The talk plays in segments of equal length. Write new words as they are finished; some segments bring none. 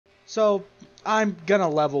So, I'm gonna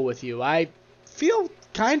level with you. I feel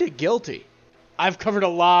kinda guilty. I've covered a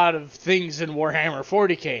lot of things in Warhammer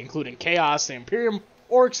 40k, including Chaos, the Imperium,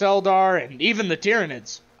 Orcs, Eldar, and even the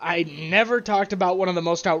Tyranids. I never talked about one of the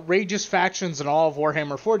most outrageous factions in all of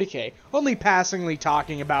Warhammer 40k, only passingly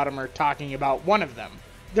talking about them or talking about one of them.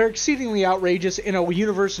 They're exceedingly outrageous in a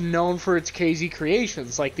universe known for its crazy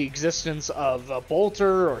creations, like the existence of a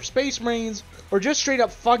bolter or space marines, or just straight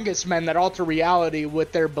up fungus men that alter reality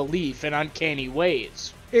with their belief in uncanny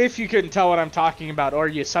ways. If you couldn't tell what I'm talking about, or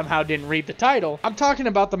you somehow didn't read the title, I'm talking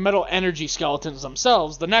about the metal energy skeletons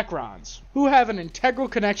themselves, the Necrons, who have an integral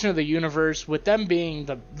connection to the universe, with them being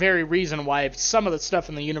the very reason why some of the stuff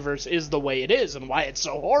in the universe is the way it is, and why it's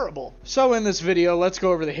so horrible. So in this video, let's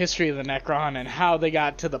go over the history of the Necron and how they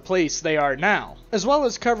got to the place they are now, as well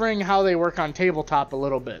as covering how they work on tabletop a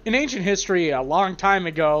little bit. In ancient history, a long time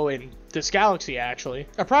ago, in this galaxy actually,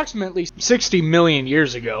 approximately 60 million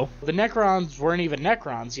years ago, the Necrons weren't even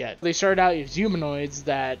Necrons yet. They started out as humanoids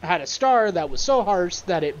that had a star that was so harsh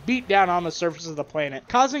that it beat down on the surface of the planet,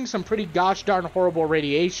 causing some pretty gosh darn horrible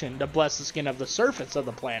radiation to bless the skin of the surface of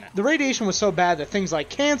the planet. The radiation was so bad that things like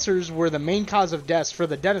cancers were the main cause of deaths for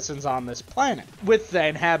the denizens on this planet, with the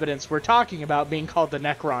inhabitants we're talking about being called the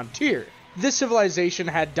Necron tier. This civilization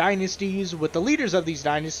had dynasties, with the leaders of these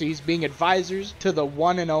dynasties being advisors to the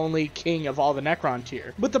one and only king of all the Necron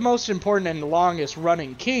tier, with the most important and longest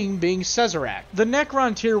running king being Cesarak. The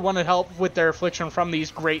Necron tier wanted help with their affliction from these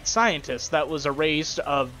great scientists that was a race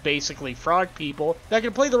of basically frog people that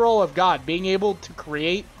could play the role of God, being able to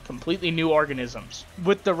create completely new organisms,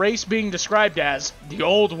 with the race being described as the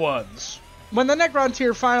Old Ones. When the Necron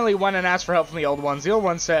tier finally went and asked for help from the Old Ones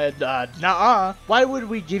said, nah, why would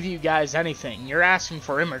we give you guys anything? You're asking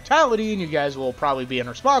for immortality and you guys will probably be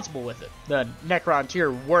irresponsible with it. The Necron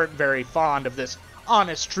tier weren't very fond of this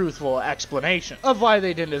honest, truthful explanation of why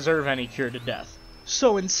they didn't deserve any cure to death.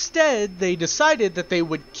 So instead, they decided that they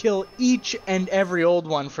would kill each and every Old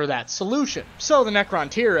One for that solution. So the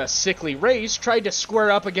Necron tier, a sickly race, tried to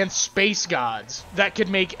square up against space gods that could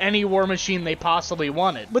make any war machine they possibly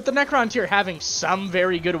wanted, with the Necron tier having some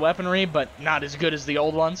very good weaponry, but not as good as the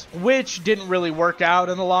Old Ones, which didn't really work out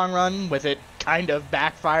in the long run, with it kind of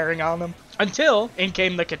backfiring on them. Until in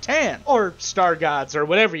came the Catan, or Star Gods, or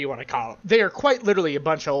whatever you want to call them. They are quite literally a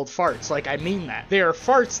bunch of old farts, like I mean that. They are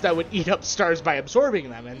farts that would eat up stars by absorbing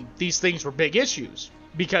them, and these things were big issues.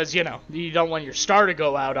 Because, you don't want your star to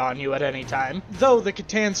go out on you at any time. Though the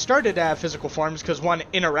Catan started to have physical forms because one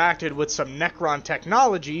interacted with some Necron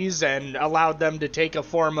technologies and allowed them to take a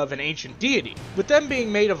form of an ancient deity, with them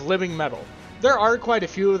being made of living metal. There are quite a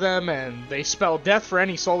few of them, and they spell death for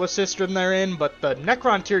any solar system they're in, but the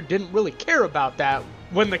Necron tier didn't really care about that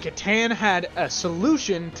when the Catan had a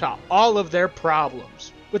solution to all of their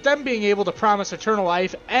problems, with them being able to promise eternal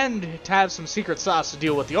life and to have some secret sauce to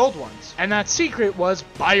deal with the Old Ones. And that secret was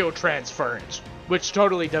biotransference, which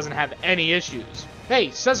totally doesn't have any issues. Hey,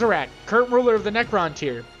 Cesarak, current ruler of the Necron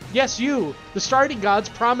tier. Yes, you. The starting gods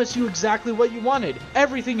promise you exactly what you wanted.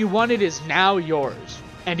 Everything you wanted is now yours.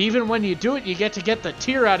 And even when you do it, you get to get the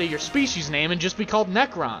tier out of your species name and just be called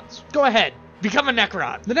Necrons. Go ahead, become a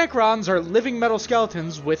Necron. The Necrons are living metal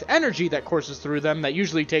skeletons with energy that courses through them that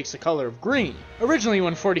usually takes the color of green. Originally,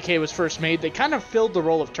 when 40k was first made, they kind of filled the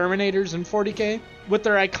role of Terminators in 40k, with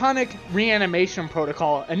their iconic reanimation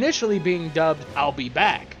protocol initially being dubbed I'll Be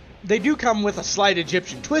Back. They do come with a slight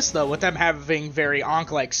Egyptian twist though, with them having very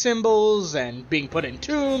Ankh-like symbols and being put in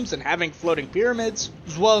tombs and having floating pyramids,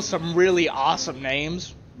 as well as some really awesome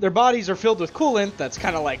names. Their bodies are filled with coolant that's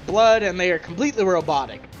kind of like blood, and they are completely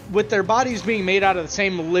robotic, with their bodies being made out of the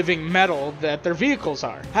same living metal that their vehicles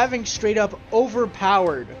are, having straight up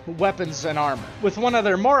overpowered weapons and armor, with one of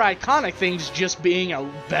their more iconic things just being a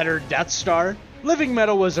better Death Star. Living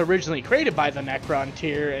metal was originally created by the Necron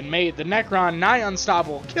tier and made the Necron nigh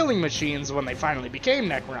unstoppable killing machines when they finally became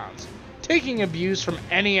Necrons, taking abuse from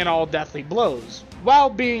any and all deathly blows, while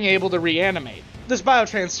being able to reanimate. This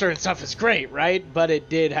biotransference stuff is great, right? But it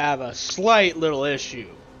did have a slight little issue,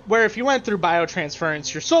 where if you went through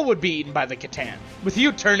biotransference, your soul would be eaten by the Catan, with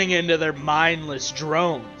you turning into their mindless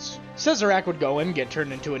drones. Cesarak would go and get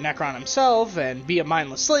turned into a Necron himself and be a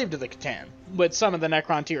mindless slave to the Catan, with some of the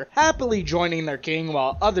Necron tier happily joining their king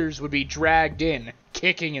while others would be dragged in,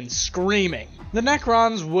 kicking and screaming. The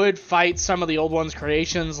Necrons would fight some of the old ones'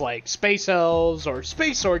 creations like space elves or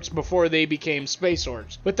space orcs before they became space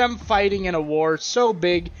orcs, with them fighting in a war so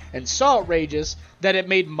big and so outrageous that it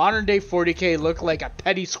made modern-day 40k look like a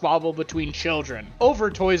petty squabble between children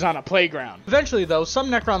over toys on a playground. Eventually, though,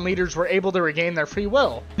 some Necron leaders were able to regain their free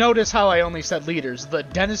will. Notice how I only said leaders. The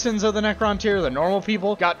denizens of the Necron tier, the normal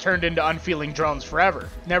people, got turned into unfeeling drones forever,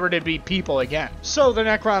 never to be people again. So the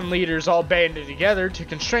Necron leaders all banded together to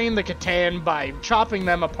constrain the Catan by chopping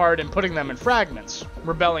them apart and putting them in fragments,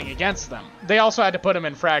 rebelling against them. They also had to put them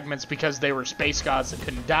in fragments because they were space gods that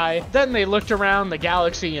couldn't die. Then they looked around the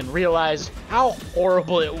galaxy and realized how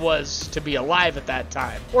horrible it was to be alive at that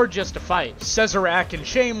time, or just to fight. Cesarak in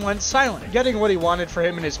shame went silent, getting what he wanted for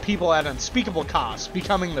him and his people at unspeakable cost,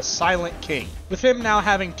 becoming the Silent King. With him now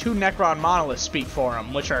having 2 Necron monoliths speak for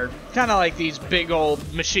him, which are kind of like these big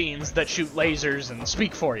old machines that shoot lasers and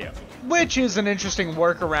speak for you. Which is an interesting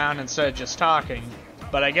workaround instead of just talking.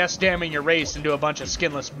 But I guess damning your race into a bunch of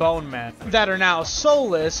skinless bone men that are now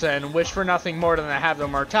soulless and wish for nothing more than to have their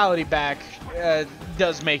mortality back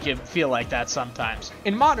does make it feel like that sometimes.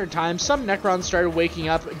 In modern times, some Necrons started waking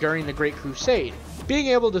up during the Great Crusade, being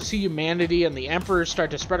able to see humanity and the Emperor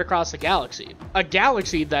start to spread across the galaxy. A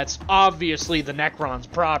galaxy that's obviously the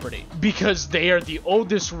Necrons' property, because they are the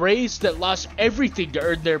oldest race that lost everything to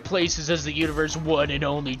earn their places as the universe's one and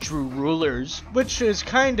only true rulers. Which is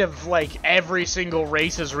kind of like every single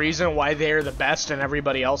race's reason why they're the best and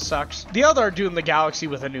everybody else sucks. The Eldar doomed the galaxy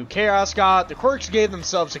with a new Chaos God, the Quirks gave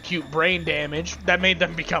themselves acute brain damage that made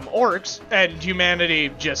them become orcs, and humanity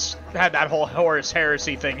just had that whole Horus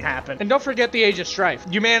Heresy thing happen. And don't forget the Age of Strife.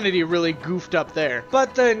 Humanity really goofed up there.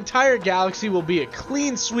 But the entire galaxy will be a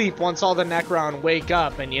clean sweep once all the Necron wake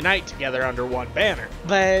up and unite together under one banner.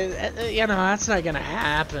 But, you know, that's not gonna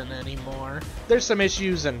happen anymore. There's some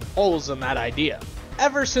issues and holes in that idea.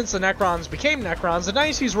 Ever since the Necrons became Necrons, the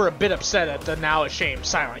dynasties were a bit upset at the now ashamed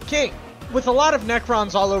Silent King, with a lot of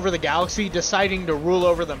Necrons all over the galaxy deciding to rule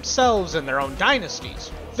over themselves in their own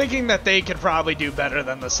dynasties, thinking that they could probably do better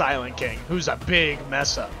than the Silent King, who's a big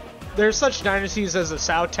mess up. There are such dynasties as the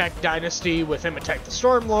Sautek dynasty with Imhotep the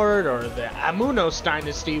Stormlord, or the Amunos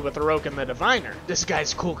dynasty with Orokin the Diviner. This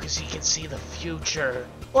guy's cool because he can see the future.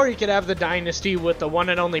 Or you could have the dynasty with the one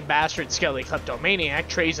and only bastard skelly kleptomaniac,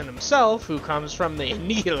 Trazen himself, who comes from the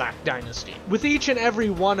Nihilak dynasty. With each and every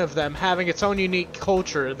one of them having its own unique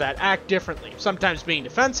culture that act differently, sometimes being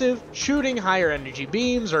defensive, shooting higher energy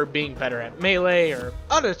beams, or being better at melee, or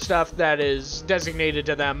other stuff that is designated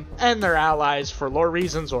to them and their allies for lore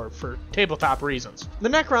reasons or for tabletop reasons. The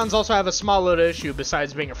Necrons also have a small little issue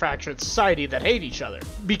besides being a fractured society that hate each other,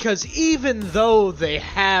 because even though they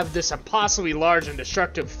have this impossibly large and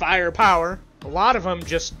destructive firepower, a lot of them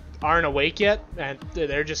just aren't awake yet, and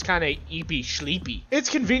they're just kind of eepy sleepy.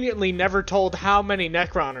 It's conveniently never told how many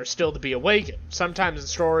Necron are still to be awakened. Sometimes in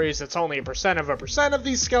stories it's only a percent of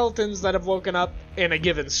these skeletons that have woken up in a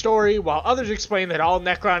given story, while others explain that all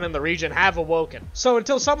Necron in the region have awoken. So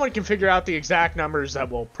until someone can figure out the exact numbers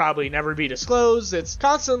that will probably never be disclosed, it's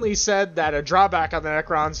constantly said that a drawback on the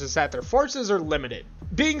Necrons is that their forces are limited,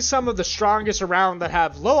 being some of the strongest around that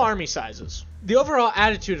have low army sizes. The overall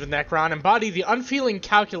attitude of Necron embody the unfeeling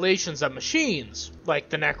calculations of machines, like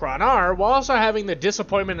the Necron are, while also having the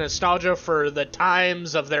disappointment and nostalgia for the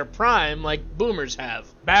times of their prime like boomers have,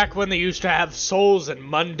 back when they used to have souls and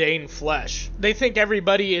mundane flesh. They think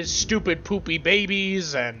everybody is stupid poopy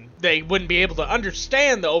babies, and they wouldn't be able to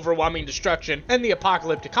understand the overwhelming destruction and the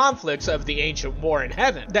apocalyptic conflicts of the ancient war in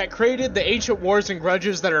heaven that created the ancient wars and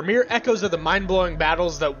grudges that are mere echoes of the mind-blowing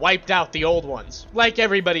battles that wiped out the old ones. Like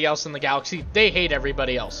everybody else in the galaxy, they hate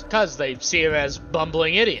everybody else, because they see them as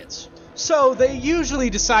bumbling idiots. So they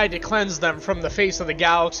usually decide to cleanse them from the face of the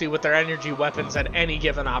galaxy with their energy weapons at any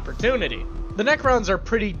given opportunity. The Necrons are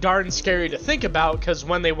pretty darn scary to think about, because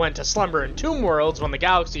when they went to slumber in tomb worlds when the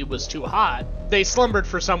galaxy was too hot, they slumbered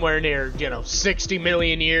for somewhere near, 60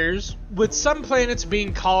 million years, with some planets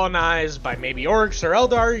being colonized by maybe orcs or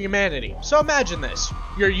Eldar or humanity. So imagine this.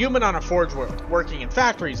 You're a human on a forge world, working in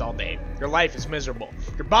factories all day. Your life is miserable.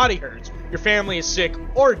 Your body hurts. Your family is sick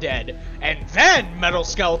or dead. And then metal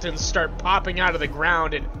skeletons start popping out of the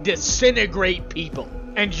ground and disintegrate people.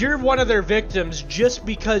 And you're one of their victims just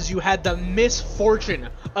because you had the misfortune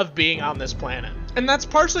of being on this planet. And that's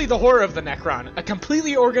partially the horror of the Necron, a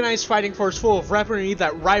completely organized fighting force full of weaponry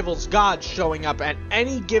that rivals gods showing up at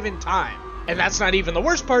any given time. And that's not even the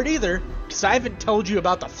worst part either, because I haven't told you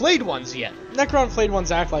about the flayed ones yet. Necron flayed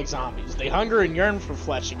ones act like zombies. They hunger and yearn for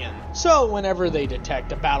flesh again. So whenever they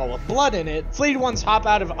detect a battle with blood in it, flayed ones hop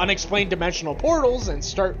out of unexplained dimensional portals and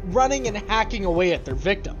start running and hacking away at their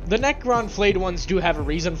victim. The Necron flayed ones do have a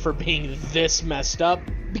reason for being this messed up,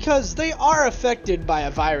 because they are affected by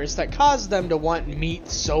a virus that caused them to want meat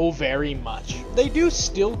so very much. They do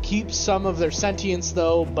still keep some of their sentience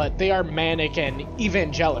though, but they are manic and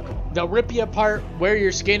evangelical. They'll rip you apart, wear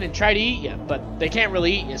your skin, and try to eat you, but they can't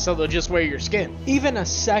really eat you, so they'll just wear your skin. Even a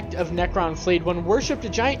sect of Necron Flayed One worshipped a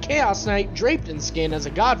giant Chaos Knight draped in skin as a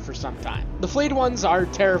god for some time. The Flayed Ones are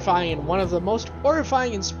terrifying and one of the most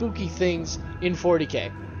horrifying and spooky things in 40k,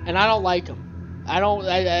 and I don't like them. I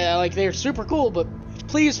like, they're super cool, but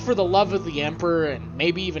please, for the love of the Emperor and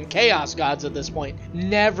maybe even Chaos Gods at this point,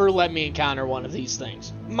 never let me encounter one of these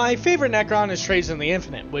things. My favorite Necron is Trazyn the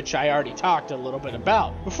Infinite, which I already talked a little bit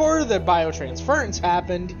about. Before the biotransference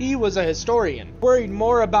happened, he was a historian, worried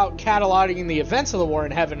more about cataloging the events of the War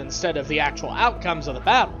in Heaven instead of the actual outcomes of the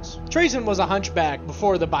battles. Trazyn was a hunchback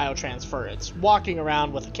before the biotransference, walking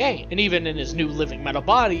around with a cane, and even in his new living metal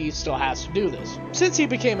body, he still has to do this. Since he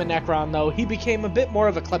became a Necron though, he became a bit more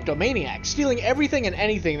of a kleptomaniac, stealing everything and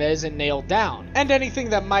anything that isn't nailed down, and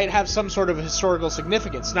anything that might have some sort of historical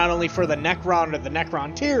significance, not only for the Necron or the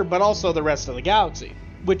Necron tier, but also the rest of the galaxy.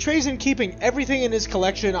 With Trazyn keeping everything in his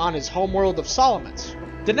collection on his homeworld of Solomons.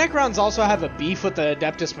 The Necrons also have a beef with the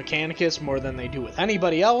Adeptus Mechanicus more than they do with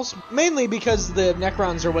anybody else, mainly because the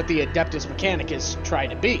Necrons are what the Adeptus Mechanicus try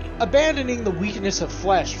to be, abandoning the weakness of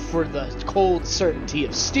flesh for the cold certainty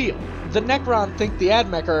of steel. The Necron think the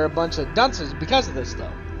Admech are a bunch of dunces because of this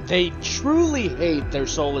though. They truly hate their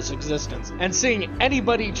soulless existence, and seeing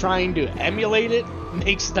anybody trying to emulate it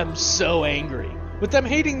makes them so angry, with them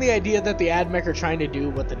hating the idea that the Admech are trying to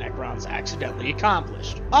do what the Necrons accidentally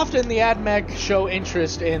accomplished. Often the Admech show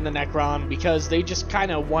interest in the Necron because they just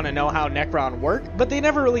kind of want to know how Necron work, but they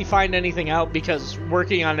never really find anything out because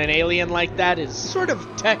working on an alien like that is sort of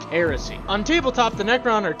tech heresy. On tabletop, the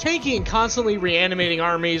Necron are tanky and constantly reanimating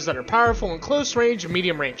armies that are powerful in close range and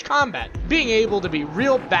medium range combat, being able to be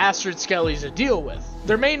real bastard skellies to deal with.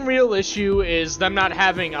 Their main real issue is them not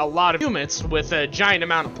having a lot of units with a giant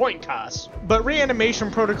amount of point costs. But Reanimation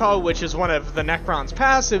Protocol, which is one of the Necron's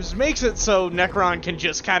passives, makes it so Necron can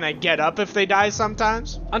just kinda get up if they die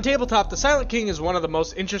sometimes. On tabletop, the Silent King is one of the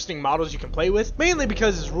most interesting models you can play with, mainly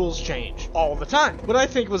because his rules change all the time. What I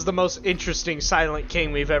think was the most interesting Silent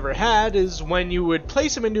King we've ever had is when you would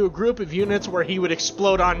place him into a group of units where he would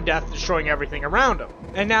explode on death, destroying everything around him.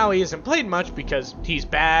 And now he isn't played much because he's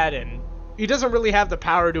bad and he doesn't really have the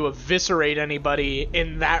power to eviscerate anybody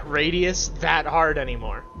in that radius that hard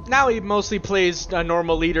anymore. Now he mostly plays a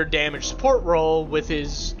normal leader damage support role, with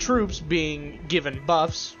his troops being given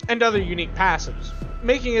buffs and other unique passives,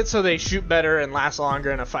 making it so they shoot better and last longer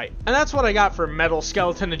in a fight. And that's what I got for Metal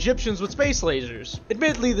Skeleton Egyptians with space lasers.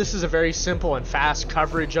 Admittedly, this is a very simple and fast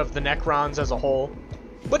coverage of the Necrons as a whole.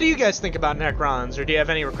 What do you guys think about Necrons, or do you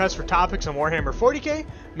have any requests for topics on Warhammer 40k?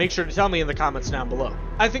 Make sure to tell me in the comments down below.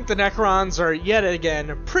 I think the Necrons are, yet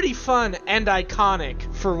again, pretty fun and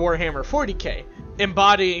iconic for Warhammer 40k,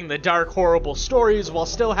 embodying the dark, horrible stories while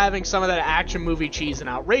still having some of that action movie cheese and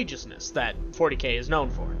outrageousness that 40k is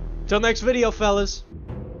known for. Till next video, fellas.